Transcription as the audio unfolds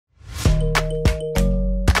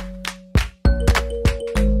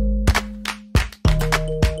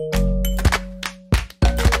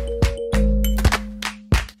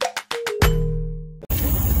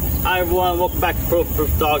everyone, welcome back to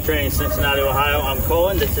Bulletproof Dog Training, Cincinnati, Ohio. I'm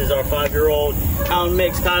Colin. This is our 5-year-old hound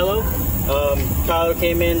mix, Kylo. Kylo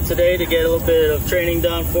came in today to get a little bit of training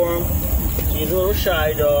done for him. He's a little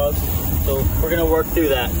shy dog, so we're gonna work through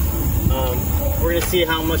that. We're gonna see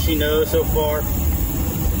how much he knows so far.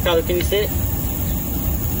 Kylo, can you sit?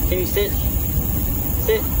 Can you sit?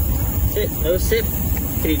 Sit. Sit. No, sit.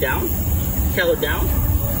 Kitty down. Kylo down.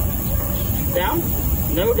 Down.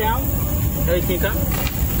 No, down. Kylo, can you come?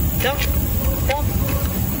 Come. Come.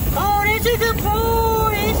 Oh, that's a good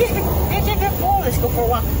boy. That's a good boy. Let's go for a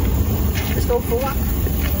walk. Let's go for a walk.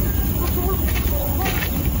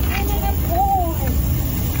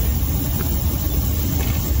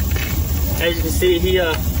 As you can see, he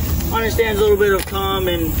understands a little bit of calm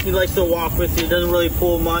and he likes to walk with you. He doesn't really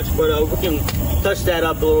pull much, but we can touch that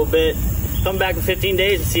up a little bit. Come back in 15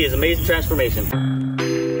 days and see his amazing transformation.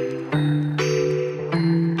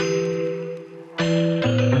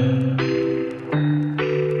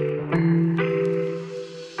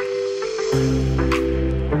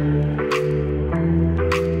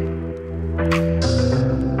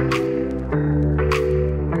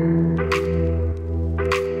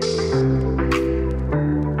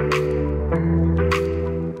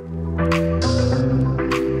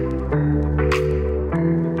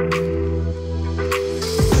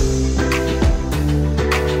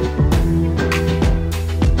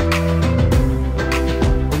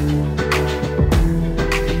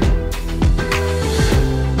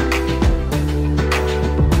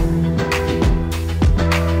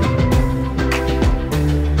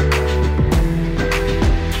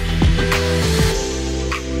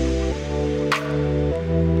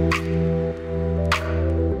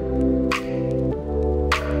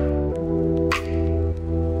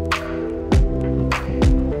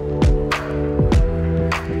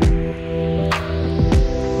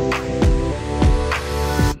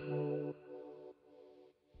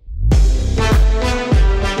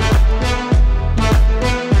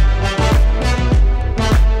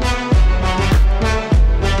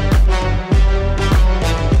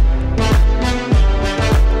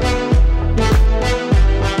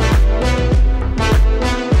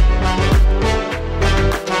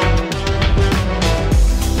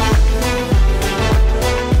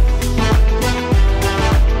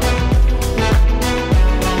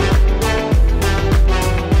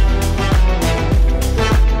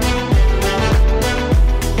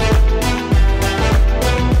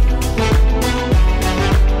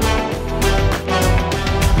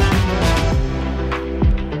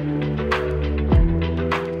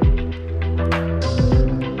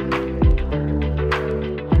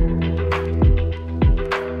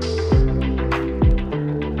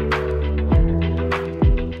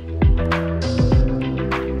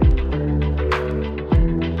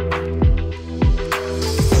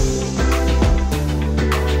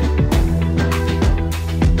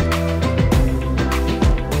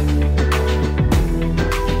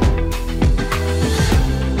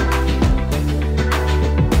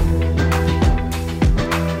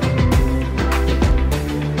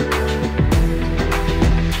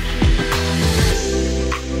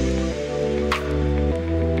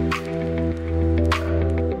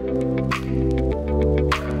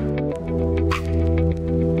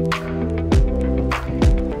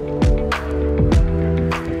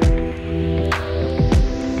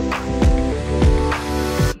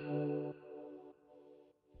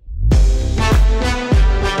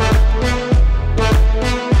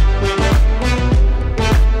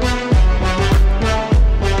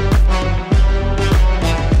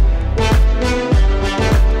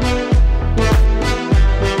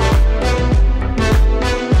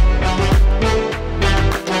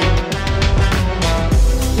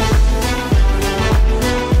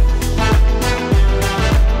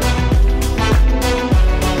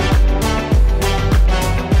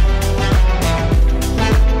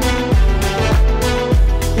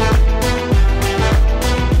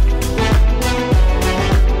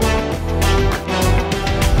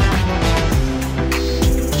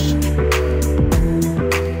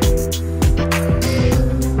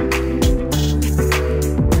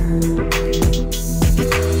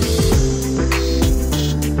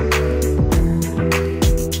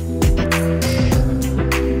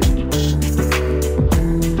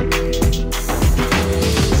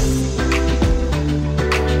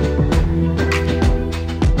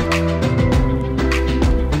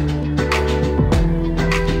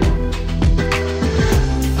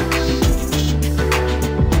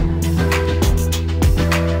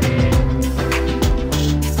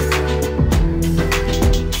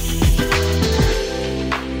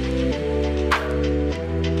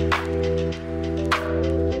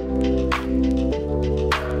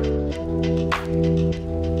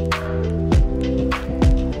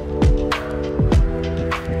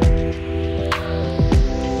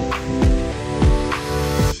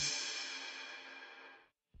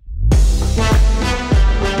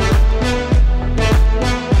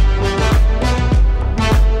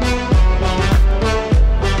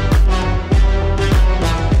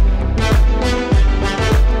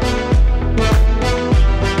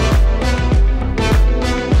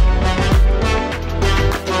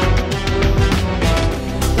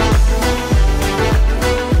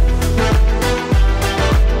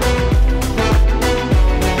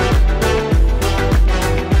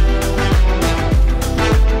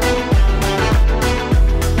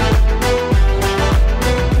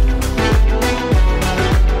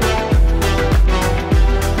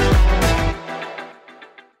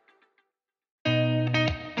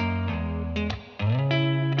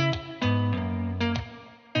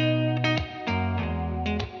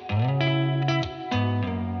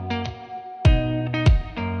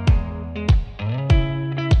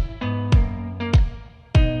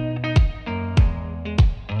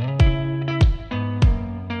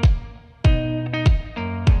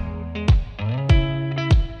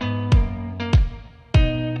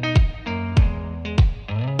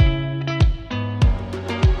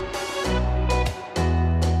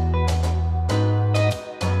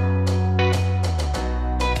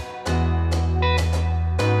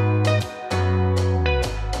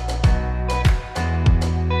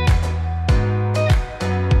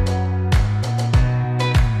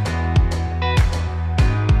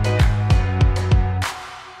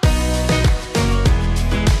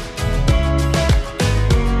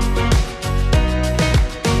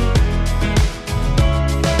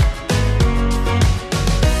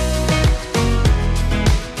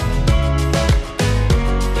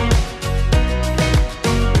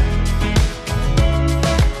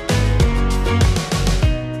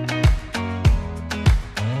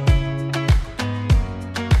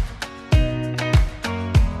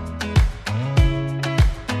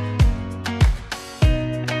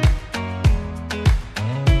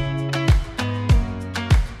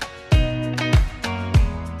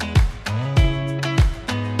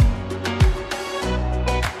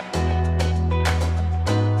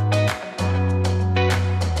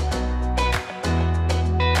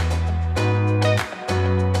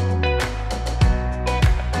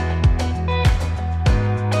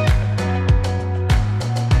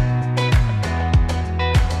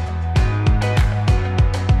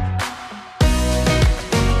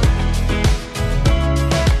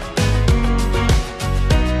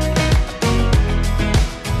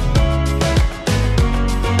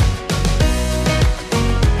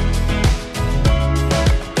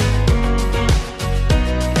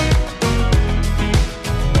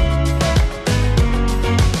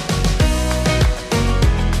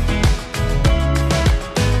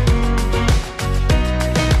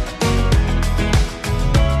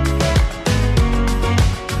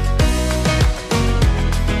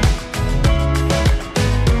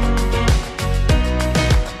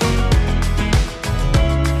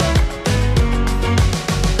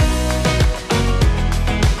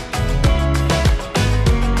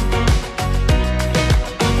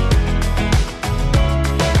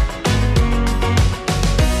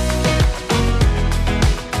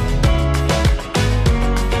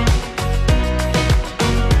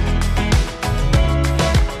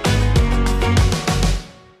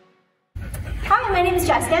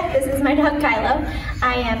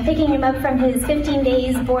 picking him up from his 15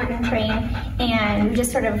 days board and train, and we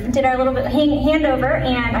just sort of did our little bit handover,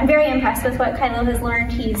 and I'm very impressed with what Kylo has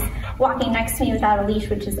learned. He's walking next to me without a leash,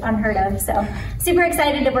 which is unheard of, so super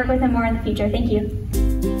excited to work with him more in the future. Thank you.